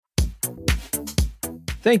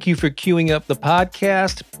Thank you for queuing up the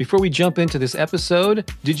podcast. Before we jump into this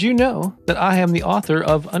episode, did you know that I am the author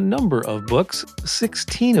of a number of books,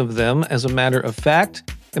 16 of them as a matter of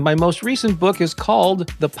fact, and my most recent book is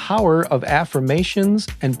called The Power of Affirmations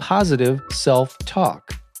and Positive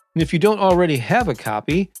Self-Talk. And if you don't already have a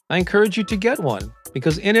copy, I encourage you to get one,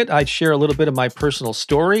 because in it I share a little bit of my personal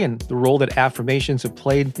story and the role that affirmations have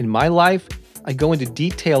played in my life. I go into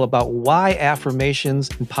detail about why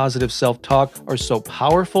affirmations and positive self-talk are so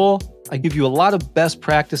powerful. I give you a lot of best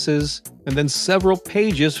practices and then several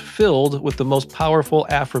pages filled with the most powerful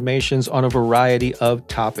affirmations on a variety of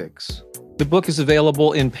topics. The book is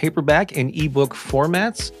available in paperback and ebook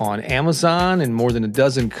formats on Amazon in more than a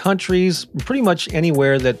dozen countries, pretty much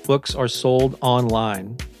anywhere that books are sold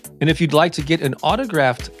online. And if you'd like to get an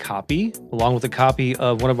autographed copy, along with a copy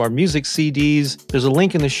of one of our music CDs, there's a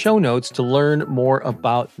link in the show notes to learn more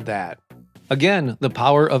about that. Again, The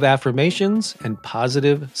Power of Affirmations and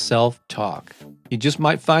Positive Self-Talk. You just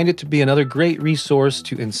might find it to be another great resource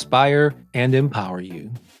to inspire and empower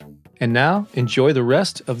you. And now, enjoy the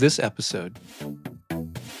rest of this episode.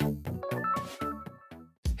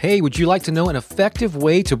 Hey, would you like to know an effective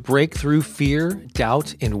way to break through fear,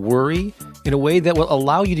 doubt, and worry in a way that will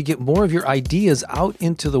allow you to get more of your ideas out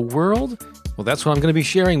into the world? Well, that's what I'm going to be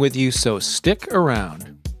sharing with you, so stick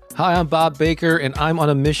around. Hi, I'm Bob Baker, and I'm on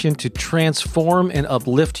a mission to transform and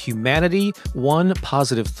uplift humanity, one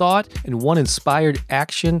positive thought and one inspired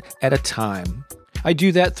action at a time. I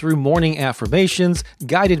do that through morning affirmations,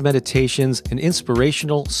 guided meditations, and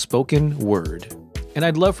inspirational spoken word. And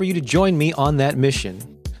I'd love for you to join me on that mission.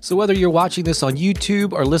 So whether you're watching this on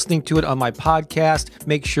YouTube or listening to it on my podcast,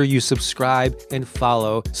 make sure you subscribe and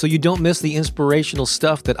follow so you don't miss the inspirational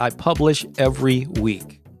stuff that I publish every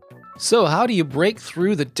week. So how do you break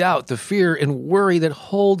through the doubt, the fear, and worry that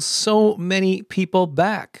holds so many people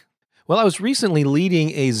back? Well, I was recently leading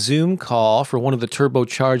a Zoom call for one of the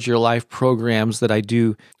Turbocharge Your Life programs that I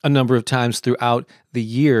do a number of times throughout the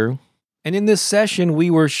year. And in this session, we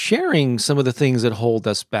were sharing some of the things that hold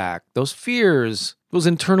us back, those fears, those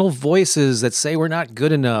internal voices that say we're not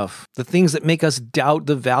good enough, the things that make us doubt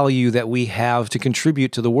the value that we have to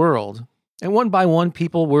contribute to the world. And one by one,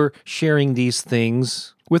 people were sharing these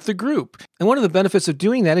things with the group. And one of the benefits of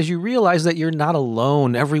doing that is you realize that you're not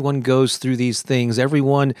alone. Everyone goes through these things.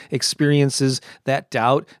 Everyone experiences that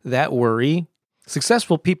doubt, that worry.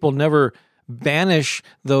 Successful people never banish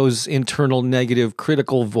those internal negative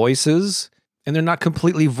critical voices, and they're not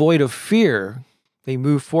completely void of fear. They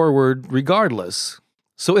move forward regardless.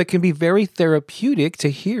 So it can be very therapeutic to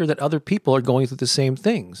hear that other people are going through the same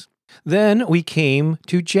things. Then we came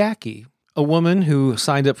to Jackie, a woman who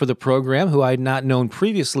signed up for the program who I had not known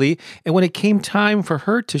previously, and when it came time for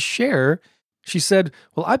her to share, she said,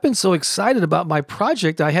 "Well, I've been so excited about my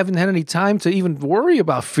project, I haven't had any time to even worry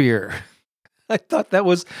about fear." I thought that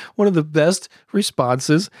was one of the best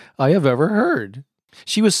responses I have ever heard.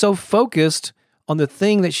 She was so focused on the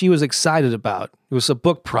thing that she was excited about. It was a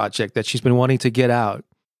book project that she's been wanting to get out.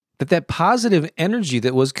 That positive energy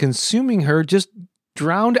that was consuming her just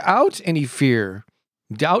drowned out any fear.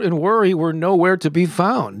 Doubt and worry were nowhere to be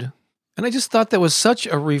found. And I just thought that was such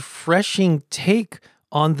a refreshing take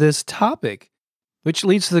on this topic, which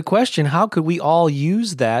leads to the question, how could we all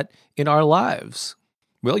use that in our lives?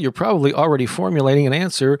 Well, you're probably already formulating an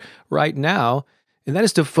answer right now, and that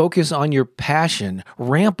is to focus on your passion.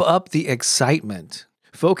 Ramp up the excitement.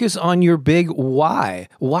 Focus on your big why.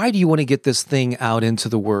 Why do you want to get this thing out into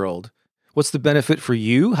the world? What's the benefit for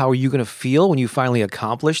you? How are you going to feel when you finally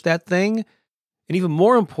accomplish that thing? And even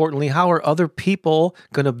more importantly, how are other people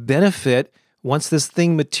going to benefit once this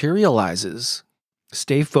thing materializes?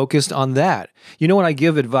 Stay focused on that. You know, when I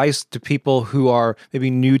give advice to people who are maybe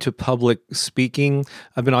new to public speaking,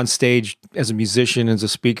 I've been on stage as a musician, as a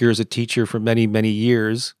speaker, as a teacher for many, many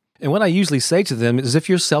years. And what I usually say to them is if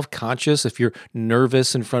you're self-conscious, if you're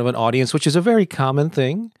nervous in front of an audience, which is a very common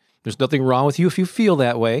thing, there's nothing wrong with you if you feel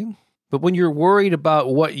that way. But when you're worried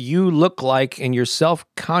about what you look like and you're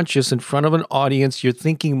self-conscious in front of an audience, you're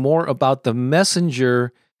thinking more about the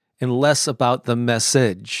messenger and less about the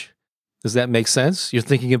message. Does that make sense? You're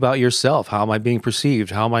thinking about yourself. How am I being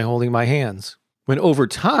perceived? How am I holding my hands? When over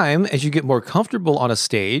time, as you get more comfortable on a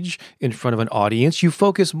stage in front of an audience, you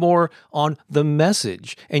focus more on the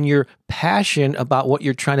message and your passion about what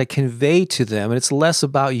you're trying to convey to them. And it's less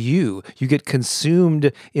about you. You get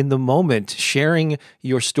consumed in the moment, sharing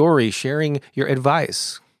your story, sharing your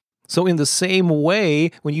advice. So in the same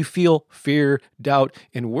way, when you feel fear, doubt,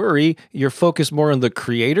 and worry, you're focused more on the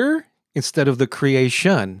creator instead of the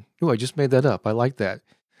creation. Ooh, I just made that up. I like that.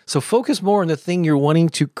 So focus more on the thing you're wanting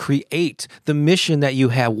to create, the mission that you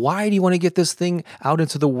have. Why do you want to get this thing out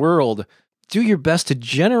into the world? Do your best to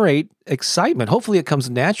generate excitement. Hopefully it comes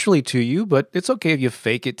naturally to you, but it's okay if you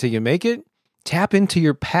fake it till you make it. Tap into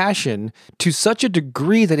your passion to such a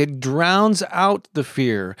degree that it drowns out the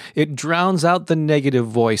fear. It drowns out the negative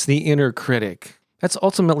voice, the inner critic. That's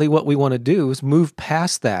ultimately what we want to do, is move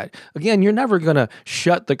past that. Again, you're never going to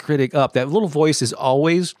shut the critic up. That little voice is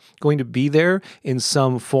always going to be there in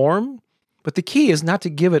some form. But the key is not to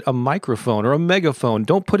give it a microphone or a megaphone.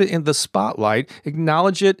 Don't put it in the spotlight.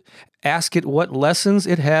 Acknowledge it. Ask it what lessons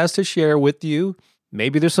it has to share with you.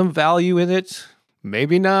 Maybe there's some value in it.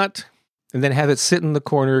 Maybe not. And then have it sit in the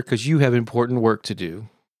corner because you have important work to do.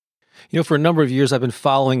 You know, for a number of years, I've been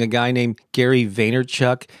following a guy named Gary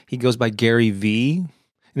Vaynerchuk. He goes by Gary V.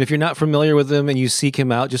 And if you're not familiar with him and you seek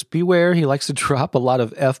him out, just beware. He likes to drop a lot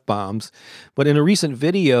of F-bombs. But in a recent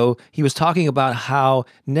video, he was talking about how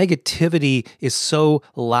negativity is so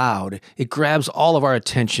loud. It grabs all of our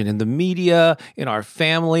attention in the media, in our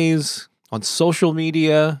families, on social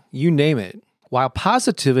media, you name it. While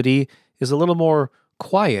positivity is a little more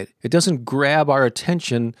quiet. It doesn't grab our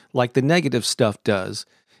attention like the negative stuff does.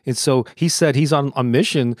 And so he said he's on a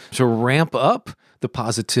mission to ramp up the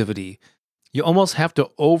positivity. You almost have to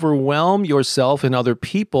overwhelm yourself and other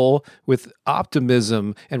people with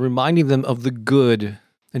optimism and reminding them of the good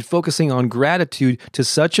and focusing on gratitude to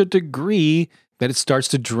such a degree that it starts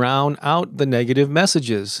to drown out the negative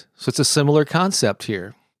messages. So it's a similar concept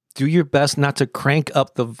here. Do your best not to crank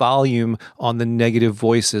up the volume on the negative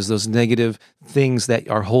voices, those negative things that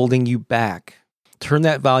are holding you back. Turn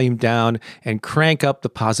that volume down and crank up the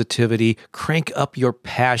positivity, crank up your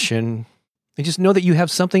passion, and just know that you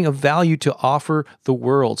have something of value to offer the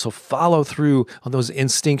world. So follow through on those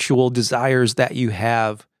instinctual desires that you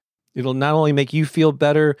have. It'll not only make you feel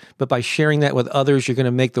better, but by sharing that with others, you're going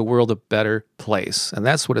to make the world a better place. And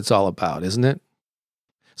that's what it's all about, isn't it?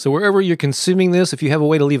 So wherever you're consuming this, if you have a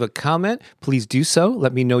way to leave a comment, please do so.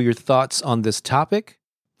 Let me know your thoughts on this topic.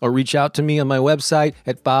 Or reach out to me on my website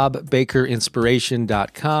at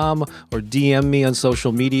bobbakerinspiration.com or DM me on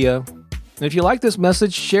social media. And if you like this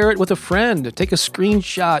message, share it with a friend. Take a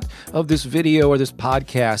screenshot of this video or this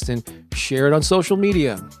podcast and share it on social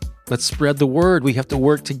media. Let's spread the word. We have to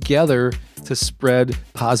work together to spread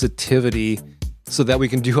positivity so that we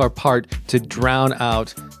can do our part to drown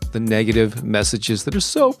out the negative messages that are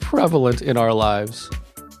so prevalent in our lives.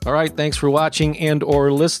 All right, thanks for watching and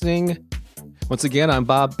or listening. Once again, I'm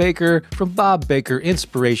Bob Baker from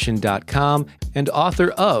bobbakerinspiration.com and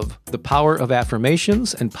author of The Power of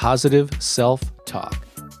Affirmations and Positive Self-Talk.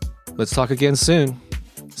 Let's talk again soon.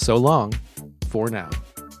 So long for now.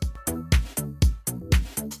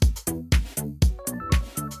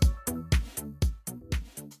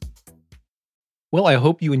 Well, I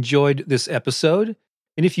hope you enjoyed this episode.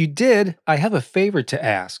 And if you did, I have a favor to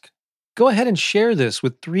ask. Go ahead and share this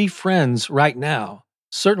with 3 friends right now.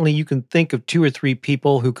 Certainly, you can think of 2 or 3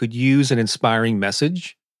 people who could use an inspiring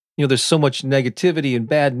message. You know, there's so much negativity and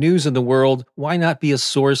bad news in the world. Why not be a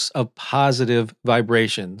source of positive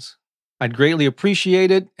vibrations? I'd greatly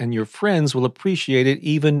appreciate it, and your friends will appreciate it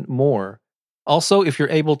even more. Also, if you're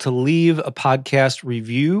able to leave a podcast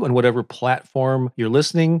review on whatever platform you're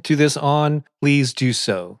listening to this on, please do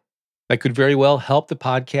so. That could very well help the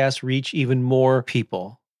podcast reach even more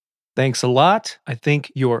people. Thanks a lot. I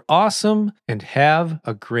think you're awesome and have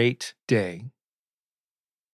a great day.